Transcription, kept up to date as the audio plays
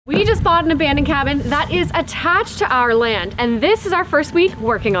We just bought an abandoned cabin that is attached to our land, and this is our first week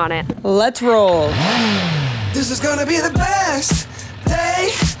working on it. Let's roll. This is gonna be the best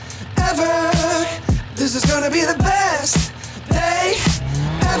day ever. This is gonna be the best day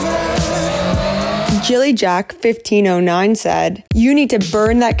ever. Jilly Jack 1509 said, "You need to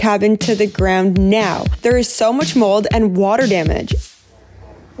burn that cabin to the ground now. There is so much mold and water damage."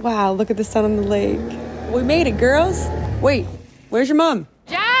 Wow, look at the sun on the lake. We made it, girls. Wait, where's your mom?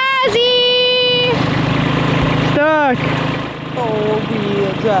 Jazzy! Stuck.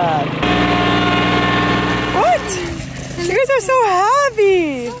 Four-wheel drive. What? You guys are so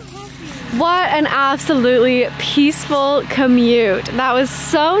happy. What an absolutely peaceful commute. That was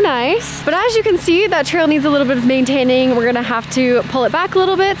so nice. But as you can see, that trail needs a little bit of maintaining. We're gonna have to pull it back a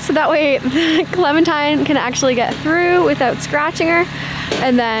little bit so that way Clementine can actually get through without scratching her.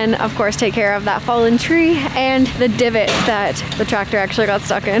 And then, of course, take care of that fallen tree and the divot that the tractor actually got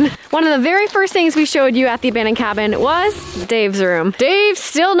stuck in. One of the very first things we showed you at the abandoned cabin was Dave's room. Dave's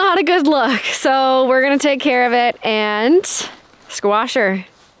still not a good look, so we're gonna take care of it and squash her.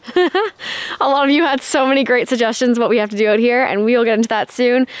 A lot of you had so many great suggestions what we have to do out here, and we will get into that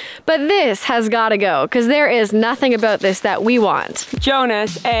soon. But this has got to go because there is nothing about this that we want.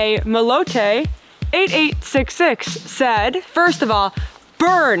 Jonas A. Malote 8866 said, "First of all,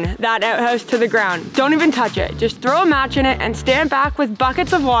 burn that outhouse to the ground. Don't even touch it. Just throw a match in it and stand back with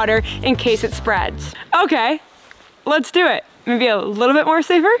buckets of water in case it spreads." Okay, let's do it. Maybe a little bit more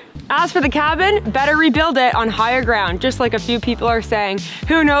safer. As for the cabin, better rebuild it on higher ground, just like a few people are saying.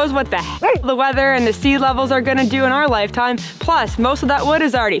 Who knows what the heck the weather and the sea levels are gonna do in our lifetime. Plus, most of that wood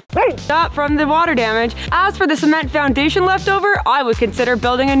is already up from the water damage. As for the cement foundation left over, I would consider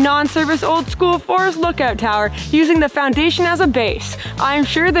building a non-service old school forest lookout tower using the foundation as a base. I'm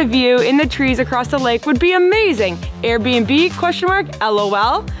sure the view in the trees across the lake would be amazing. Airbnb, question mark,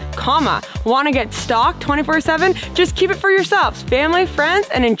 LOL, comma, wanna get stalked 24/7? Just keep it for yourselves, family, friends,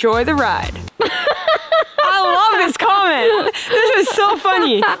 and enjoy the ride. I love this comment. This is so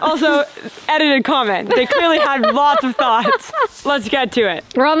funny. Also, edited comment. They clearly had lots of thoughts. Let's get to it.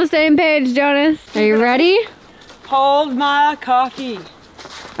 We're on the same page, Jonas. Are you ready? Hold my coffee.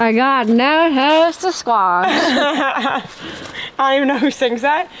 I got no house to squash. I don't even know who sings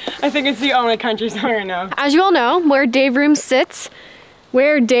that. I think it's the only country song I know. As you all know, where Dave's room sits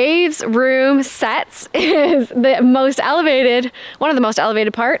is the most elevated, one of the most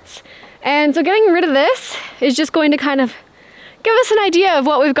elevated parts. And so getting rid of this is just going to kind of give us an idea of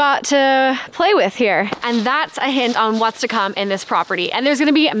what we've got to play with here. And that's a hint on what's to come in this property. And there's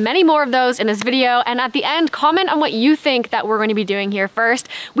gonna be many more of those in this video. And at the end, comment on what you think that we're going to be doing here first.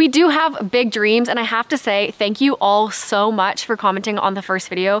 We do have big dreams, and I have to say thank you all so much for commenting on the first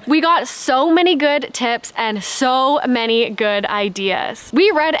video. We got so many good tips and so many good ideas. We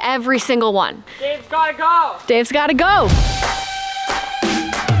read every single one. Dave's gotta go. Dave's gotta go.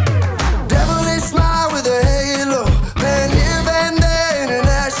 Devilish smile with a halo. Man, here and there,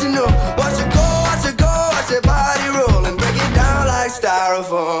 international. Watch it go, watch your body roll and break it down like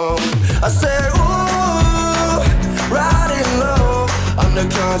styrofoam. I said, ooh, riding low, under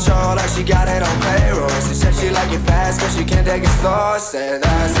control like she got it on payroll. She said she like it fast cause she can't take it slow. I said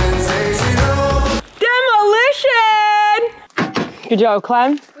that's sensational. Demolition! Good job,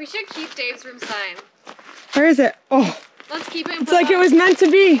 Clem. We should keep Dave's room sign. Where is it? Oh, Let's keep it. it's like it was meant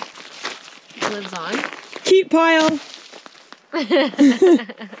to be. It lives on. Keep pile.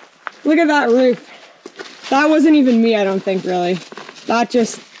 Look at that roof. That wasn't even me, I don't think, really. That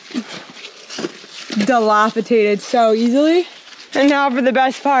just dilapidated so easily. And now for the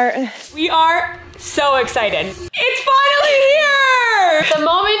best part. We are so excited. It's finally here! The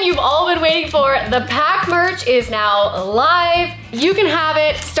moment you've all been waiting for, the pack merch is now live. You can have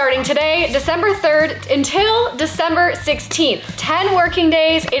it starting today, December 3rd, until December 16th. 10 working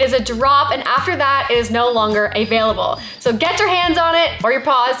days, it is a drop, and after that, it is no longer available. So get your hands on it, or your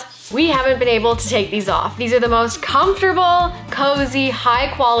paws. We haven't been able to take these off. These are the most comfortable, cozy, high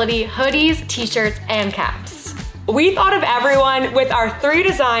quality hoodies, t-shirts, and caps. We thought of everyone with our 3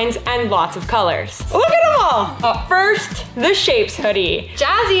 designs and lots of colors. Look at them all! First, the Shapes hoodie.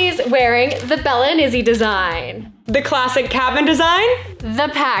 Jazzy's wearing the Bella and Izzy design. The classic cabin design. The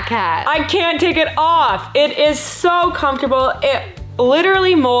pack hat. I can't take it off. It is so comfortable. It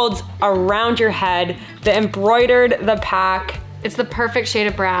literally molds around your head. The embroidered, the pack. It's the perfect shade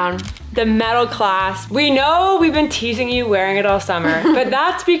of brown. The metal clasp. We know we've been teasing you wearing it all summer, but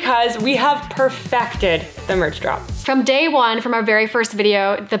that's because we have perfected the merch drop. From day one, from our very first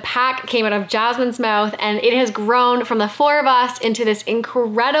video, the pack came out of Jasmine's mouth and it has grown from the 4 of us into this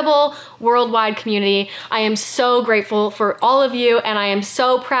incredible worldwide community. I am so grateful for all of you and I am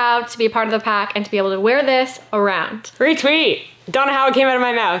so proud to be a part of the pack and to be able to wear this around. Retweet. Don't know how it came out of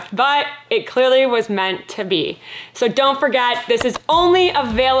my mouth, but it clearly was meant to be. So don't forget, this is only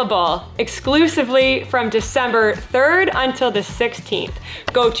available exclusively from December 3rd until the 16th.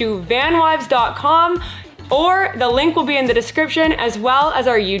 Go to vanwives.com or the link will be in the description as well as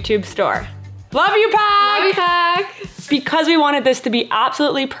our YouTube store. Love you, pack! Love you, pack! Because we wanted this to be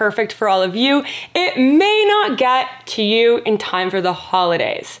absolutely perfect for all of you, it may not get to you in time for the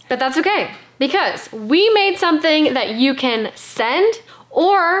holidays. But that's okay, because we made something that you can send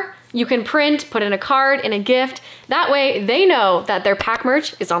or you can print, put in a card, in a gift. That way they know that their pack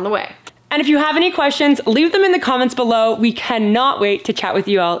merch is on the way. And if you have any questions, leave them in the comments below. We cannot wait to chat with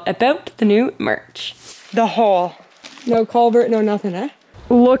you all about the new merch. The hole. No culvert, no nothing, eh?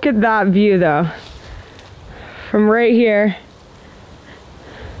 Look at that view though. From right here.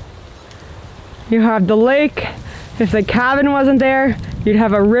 You have the lake. If the cabin wasn't there, you'd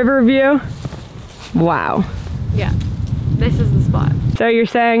have a river view. Wow. Yeah, this is the spot. So you're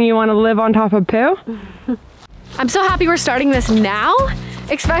saying you want to live on top of poo? I'm so happy we're starting this now,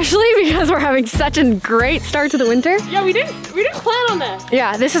 especially because we're having such a great start to the winter. Yeah, we didn't plan on this.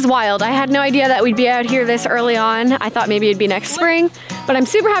 Yeah, this is wild. I had no idea that we'd be out here this early on. I thought maybe it'd be next spring, but I'm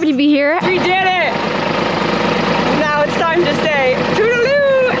super happy to be here. We did it! Now it's time to say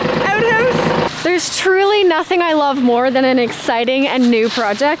toodaloo, outhouse. There's truly nothing I love more than an exciting and new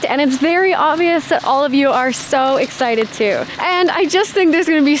project, and it's very obvious that all of you are so excited too. And I just think there's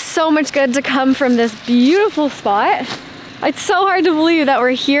gonna be so much good to come from this beautiful spot. It's so hard to believe that we're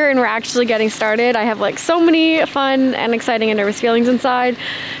here and we're actually getting started. I have like so many fun and exciting and nervous feelings inside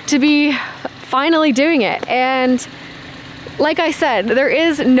to be finally doing it. And like I said, there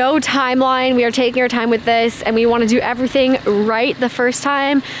is no timeline. We are taking our time with this and we want to do everything right the first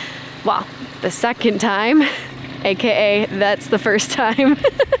time. Well, the second time, AKA that's the first time.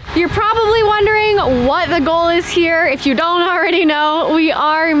 You're probably wondering what the goal is here. If you don't already know, we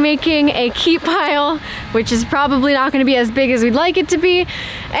are making a keep pile, which is probably not going to be as big as we'd like it to be,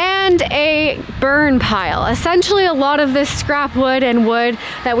 and a burn pile. Essentially, a lot of this scrap wood and wood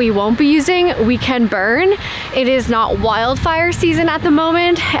that we won't be using, we can burn. It is not wildfire season at the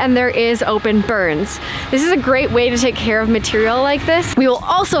moment, and there is open burns. This is a great way to take care of material like this. We will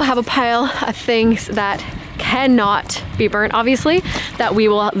also have a pile of things that cannot be burnt, obviously, that we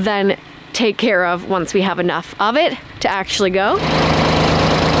will then take care of once we have enough of it to actually go.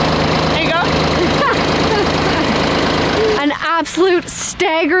 There you go. An absolute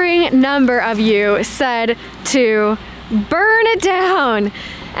staggering number of you said to burn it down.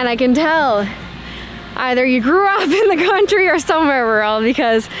 And I can tell either you grew up in the country or somewhere rural,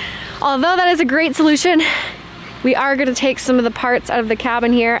 because although that is a great solution, we are going to take some of the parts out of the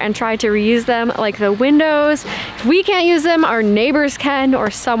cabin here and try to reuse them, like the windows. If we can't use them, our neighbors can,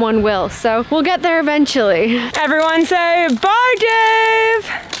 or someone will. So we'll get there eventually. Everyone say bye, Dave!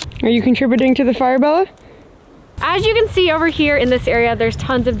 Are you contributing to the fire, Bella? As you can see over here in this area, there's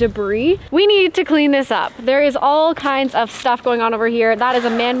tons of debris. We need to clean this up. There is all kinds of stuff going on over here. That is a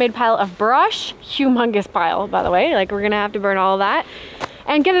man-made pile of brush. Humongous pile, by the way. Like, we're gonna have to burn all of that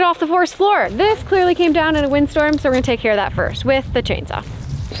and get it off the forest floor. This clearly came down in a windstorm, so we're gonna take care of that first with the chainsaw.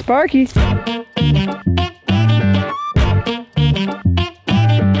 Sparky. Can't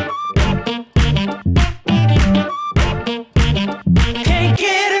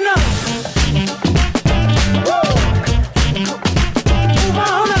get enough. Woo. Move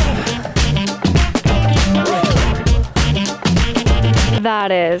on up.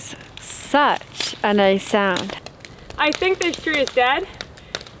 That is such a nice sound. I think this tree is dead,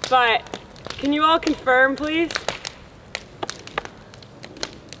 but can you all confirm, please?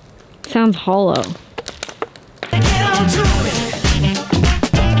 Sounds hollow. Get on to it.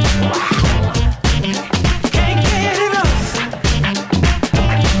 Wow. Can't get enough.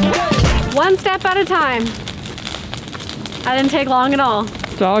 One step at a time. That didn't take long at all.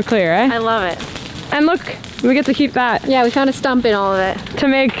 It's all clear, eh? I love it. And look, we get to keep that Yeah, we found a stump in all of it. to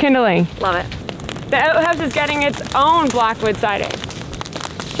make kindling. Love it. The outhouse is getting its own blackwood siding.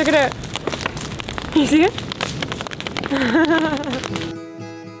 Check it out. You see it?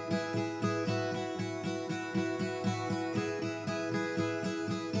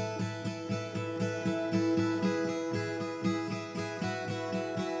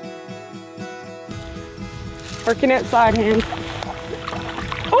 Working outside, hands.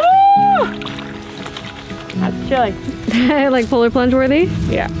 Oh! That's chilly. Like polar plunge worthy?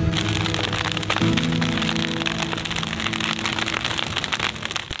 Yeah.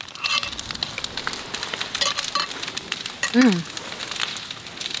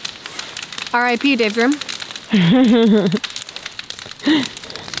 R.I.P. Dave's room.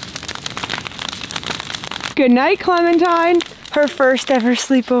 Good night, Clementine. Her first ever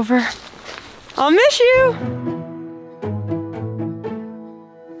sleepover. I'll miss you.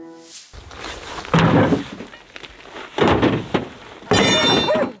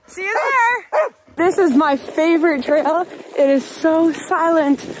 See you there. This is my favorite trail. It is so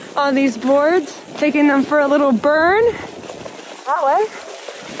silent on these boards. Taking them for a little burn. That way,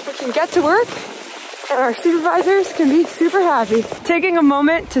 we can get to work and our supervisors can be super happy. Taking a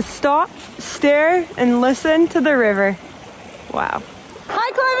moment to stop, stare, and listen to the river. Wow.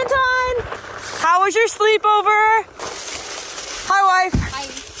 Hi, Clementine. How was your sleepover? Hi,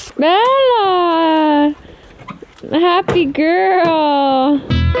 wife. Bella! Happy girl.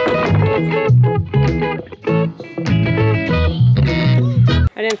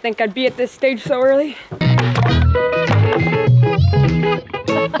 I didn't think I'd be at this stage so early.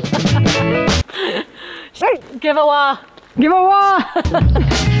 Give a wah. Give a wah.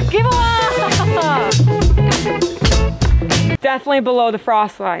 Give a wah. Definitely below the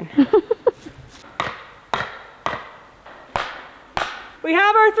frost line. We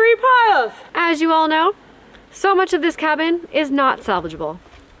have our 3 piles. As you all know, so much of this cabin is not salvageable.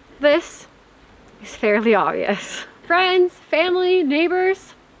 This is fairly obvious. Friends, family,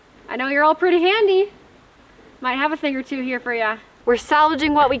 neighbors, I know you're all pretty handy. Might have a thing or two here for ya. We're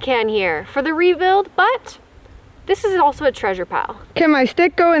salvaging what we can here for the rebuild, but this is also a treasure pile. Can my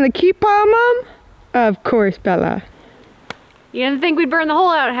stick go in the keep pile, Mom? Of course, Bella. You didn't think we'd burn the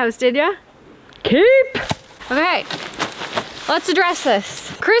whole outhouse, did ya? Keep! Okay, let's address this.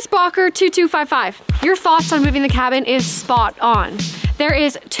 Chris Balker 2255, your thoughts on moving the cabin is spot on. There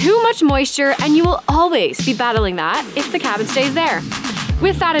is too much moisture and you will always be battling that if the cabin stays there.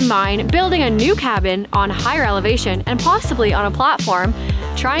 With that in mind, building a new cabin on higher elevation and possibly on a platform,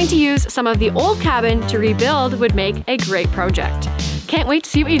 trying to use some of the old cabin to rebuild would make a great project. Can't wait to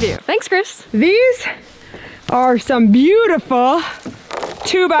see what you do. Thanks, Chris. These are some beautiful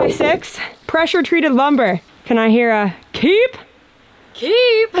 2x6 pressure treated lumber. Can I hear a keep?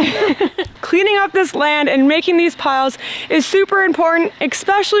 Keep! Cleaning up this land and making these piles is super important,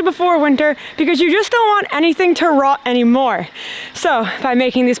 especially before winter, because you just don't want anything to rot anymore. So by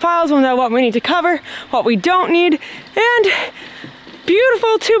making these piles, we'll know what we need to cover, what we don't need, and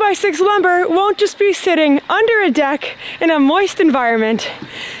beautiful 2x6 lumber won't just be sitting under a deck in a moist environment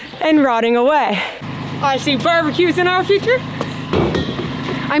and rotting away. I see barbecues in our future.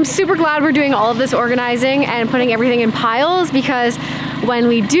 I'm super glad we're doing all of this organizing and putting everything in piles, because when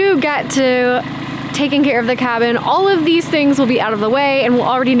we do get to taking care of the cabin, all of these things will be out of the way and we'll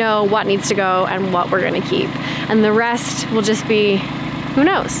already know what needs to go and what we're gonna keep. And the rest will just be, who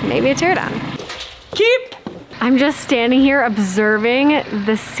knows, maybe a teardown. Keep! I'm just standing here observing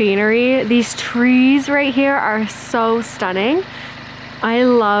the scenery. These trees right here are so stunning. I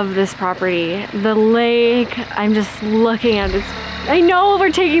love this property. The lake, I'm just looking at it. I know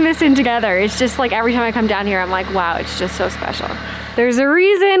we're taking this in together. It's just like every time I come down here, I'm like, wow, it's just so special. There's a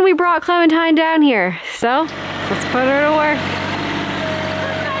reason we brought Clementine down here. So let's put her to work.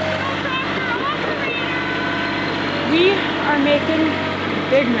 We are making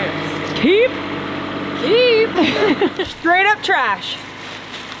big moves. Keep! Keep! Straight up trash.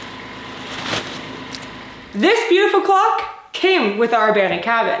 This beautiful clock came with our abandoned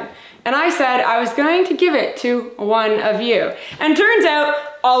cabin. And I said I was going to give it to one of you. And turns out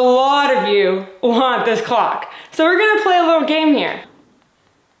a lot of you want this clock. So we're gonna play a little game here.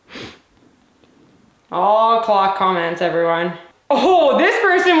 All clock comments, everyone. Oh, this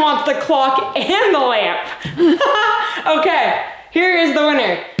person wants the clock and the lamp. Okay, here is the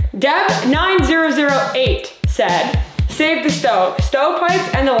winner. Deb9008 said, save the stove,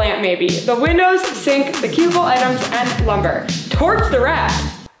 stovepipes, and the lamp maybe. The windows, sink, the cubicle items, and lumber. Torch the rest.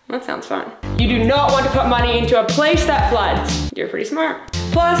 That sounds fun. You do not want to put money into a place that floods. You're pretty smart.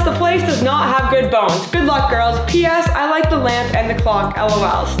 Plus, the place does not have good bones. Good luck, girls. P.S. I like the lamp and the clock,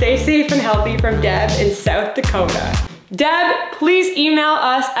 LOL. Stay safe and healthy from Deb in South Dakota. Deb, please email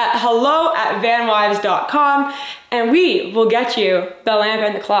us at hello@vanwives.com and we will get you the lamp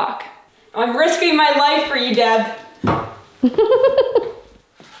and the clock. I'm risking my life for you, Deb.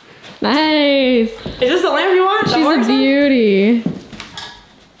 Nice. Is this the lamp you want? She's a beauty.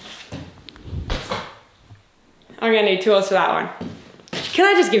 I'm gonna need tools for that one. Can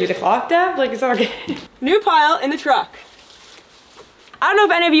I just give you the clock, Deb? Like, it's okay. New pile in the truck. I don't know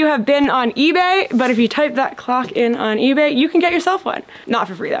if any of you have been on eBay, but if you type that clock in on eBay, you can get yourself one. Not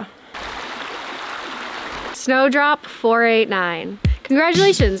for free though. Snowdrop 489.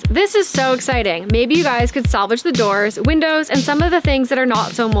 Congratulations, this is so exciting. Maybe you guys could salvage the doors, windows, and some of the things that are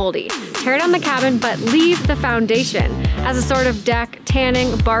not so moldy. Tear down the cabin, but leave the foundation as a sort of deck,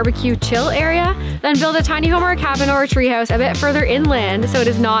 tanning, barbecue, chill area. Then build a tiny home or a cabin or a treehouse a bit further inland so it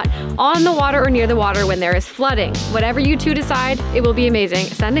is not on the water or near the water when there is flooding. Whatever you two decide, it will be amazing.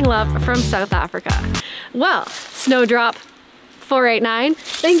 Sending love from South Africa. Well, Snowdrop 489,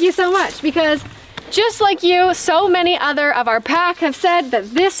 thank you so much, because just like you, so many other of our pack have said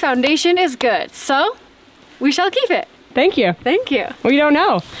that this foundation is good. So we shall keep it. Thank you. Thank you. We don't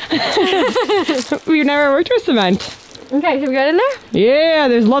know. We've never worked with cement. Okay, should we get in there? Yeah,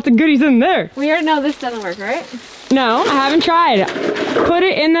 there's lots of goodies in there. We already know this doesn't work, right? No, I haven't tried. Put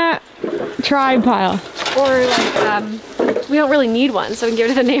it in the tribe pile. Or like, we don't really need one, so we can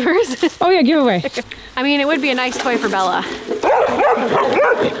give it to the neighbors. Oh yeah, give away. I mean, it would be a nice toy for Bella.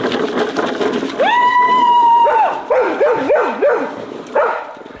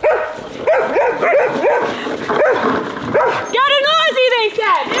 Get an Aussie, they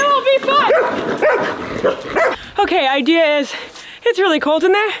said! It will be fun! Okay, idea is, it's really cold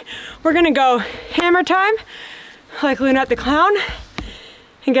in there. We're gonna go hammer time, like Lunette the Clown,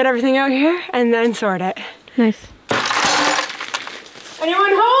 and get everything out here, and then sort it. Nice.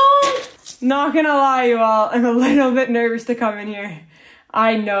 Anyone home? Not gonna lie, you all, I'm a little bit nervous to come in here.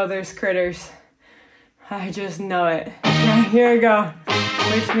 I know there's critters. I just know it. Yeah, here we go.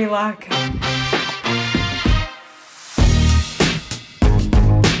 Wish me luck.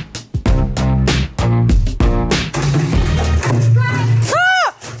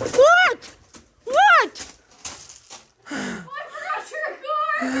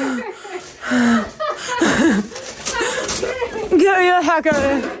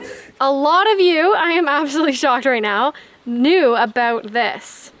 A lot of you, I am absolutely shocked right now, knew about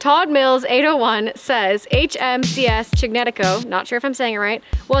this. Todd Mills 801 says HMCS Chignetico, not sure if I'm saying it right,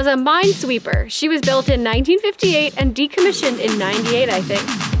 was a minesweeper. She was built in 1958 and decommissioned in 98, I think.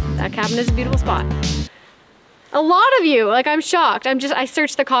 That cabin is a beautiful spot. A lot of you, like, I'm shocked. I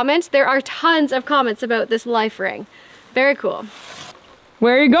searched the comments. There are tons of comments about this life ring. Very cool.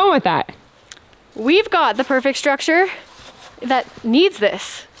 Where are you going with that? We've got the perfect structure that needs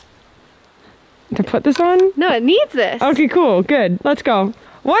this. To put this on? No, it needs this. Okay, cool, good. Let's go.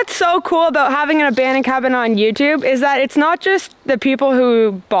 What's so cool about having an abandoned cabin on YouTube is that it's not just the people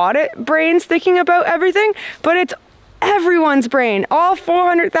who bought it brains thinking about everything, but it's everyone's brain. All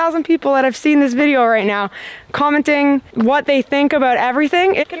 400,000 people that have seen this video right now commenting what they think about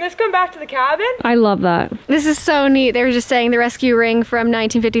everything. Can this come back to the cabin? I love that. This is so neat. They were just saying the rescue ring from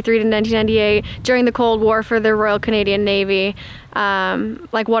 1953 to 1998 during the Cold War for the Royal Canadian Navy.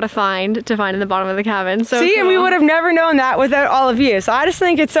 Like, what a find to find in the bottom of the cabin. So see, cool. And we would have never known that without all of you. So I just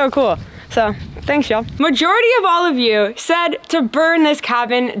think it's so cool. So thanks, y'all. Majority of all of you said to burn this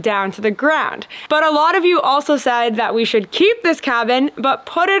cabin down to the ground. But a lot of you also said that we should keep this cabin, but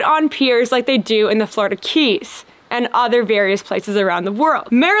put it on piers like they do in the Florida Keys and other various places around the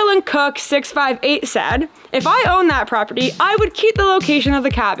world. Marilyn Cook 658 said, if I owned that property, I would keep the location of the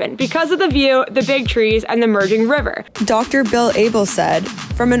cabin because of the view, the big trees, and the merging river. Dr. Bill Abel said,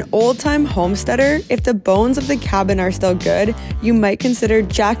 from an old-time homesteader, if the bones of the cabin are still good, you might consider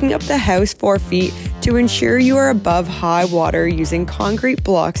jacking up the house 4 feet to ensure you are above high water using concrete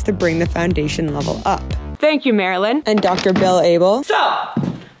blocks to bring the foundation level up. Thank you, Marilyn. And Dr. Bill Abel. So, we're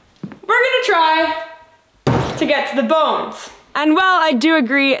gonna try to get to the bones. And while I do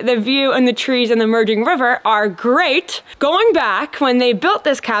agree the view and the trees and the merging river are great, going back when they built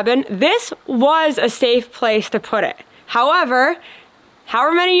this cabin, this was a safe place to put it. However,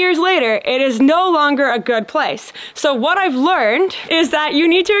 however many years later, it is no longer a good place. So what I've learned is that you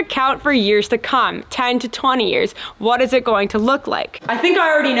need to account for years to come, 10 to 20 years. What is it going to look like? I think I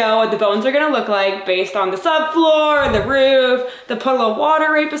already know what the bones are gonna look like based on the subfloor, the roof, the puddle of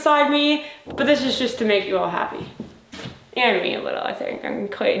water right beside me, but this is just to make you all happy. And me a little, I think. I'm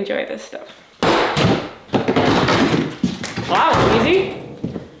quite enjoy this stuff. Wow, easy.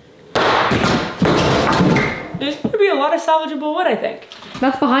 There's gonna be a lot of salvageable wood, I think.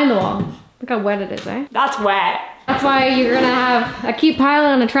 That's behind the wall. Look how wet it is, eh? That's wet. That's why you're gonna have a keep pile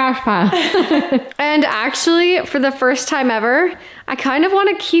and a trash pile. And actually, for the first time ever, I kind of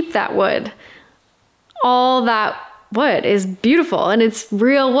want to keep that wood. All that wood is beautiful and it's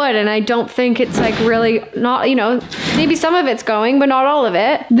real wood, and I don't think it's like really not, you know, maybe some of it's going, but not all of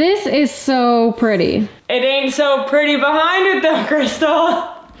it. This is so pretty. It ain't so pretty behind it though, Crystal.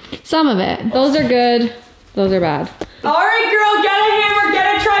 Some of it. Those are good. Those are bad. All right, girl, get a hammer,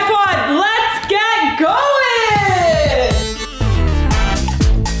 get a tripod. Let's get going.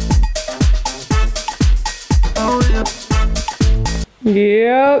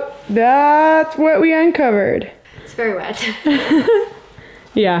 Yep, that's what we uncovered. It's very wet.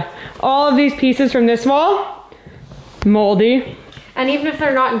 Yeah, all of these pieces from this wall, moldy. And even if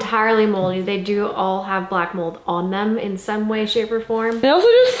they're not entirely moldy, they do all have black mold on them in some way, shape, or form. They also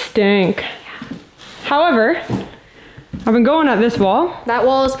just stink. Yeah. However, I've been going at this wall. That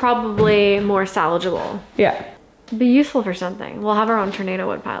wall is probably more salvageable. Yeah. It'd be useful for something. We'll have our own tornado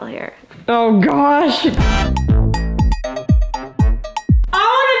wood pile here. Oh gosh. I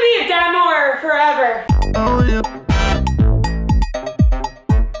want to be a demoer forever. Oh, yeah.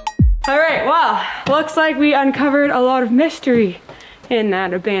 All right, well, looks like we uncovered a lot of mystery in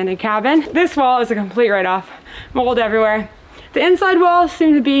that abandoned cabin. This wall is a complete write-off. Mold everywhere. The inside walls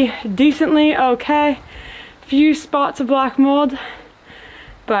seem to be decently okay. Few spots of black mold,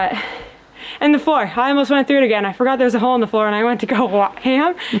 but, and the floor, I almost went through it again. I forgot there's a hole in the floor and I went to go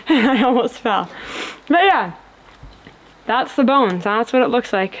ham and I almost fell. But yeah, that's the bones. That's what it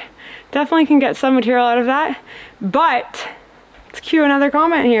looks like. Definitely can get some material out of that, but let's cue another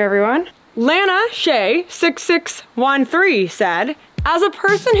comment here, everyone. Lana Shea 6613 said, as a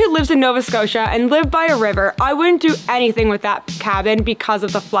person who lives in Nova Scotia and lived by a river, I wouldn't do anything with that cabin because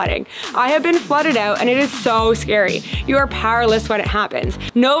of the flooding. I have been flooded out and it is so scary. You are powerless when it happens.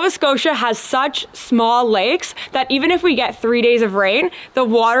 Nova Scotia has such small lakes that even if we get 3 days of rain, the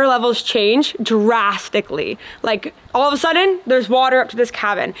water levels change drastically. Like all of a sudden, there's water up to this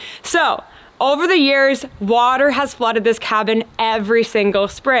cabin. So, over the years, water has flooded this cabin every single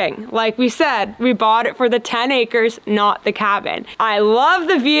spring. Like we said, we bought it for the 10 acres, not the cabin. I love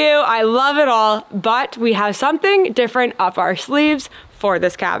the view, I love it all, but we have something different up our sleeves for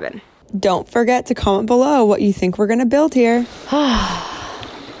this cabin. Don't forget to comment below what you think we're gonna build here.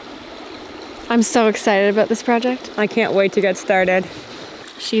 I'm so excited about this project. I can't wait to get started.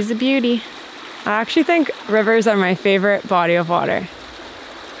 She's a beauty. I actually think rivers are my favorite body of water.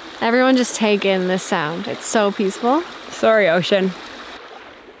 Everyone just take in this sound. It's so peaceful. Sorry, ocean.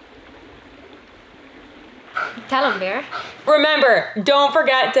 Tell them, Bear. Remember, don't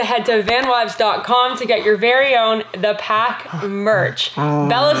forget to head to vanwives.com to get your very own The Pack merch.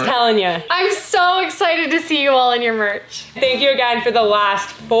 Bella's telling you. I'm so excited to see you all in your merch. Thank you again for the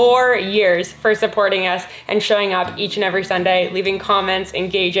last 4 years for supporting us and showing up each and every Sunday, leaving comments,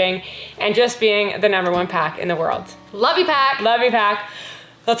 engaging, and just being the #1 pack in the world. Love you, Pack. Love you, Pack.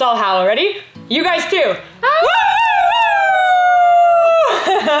 Let's all howl. Ready? You guys too.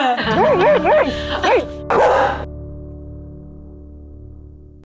 Woo!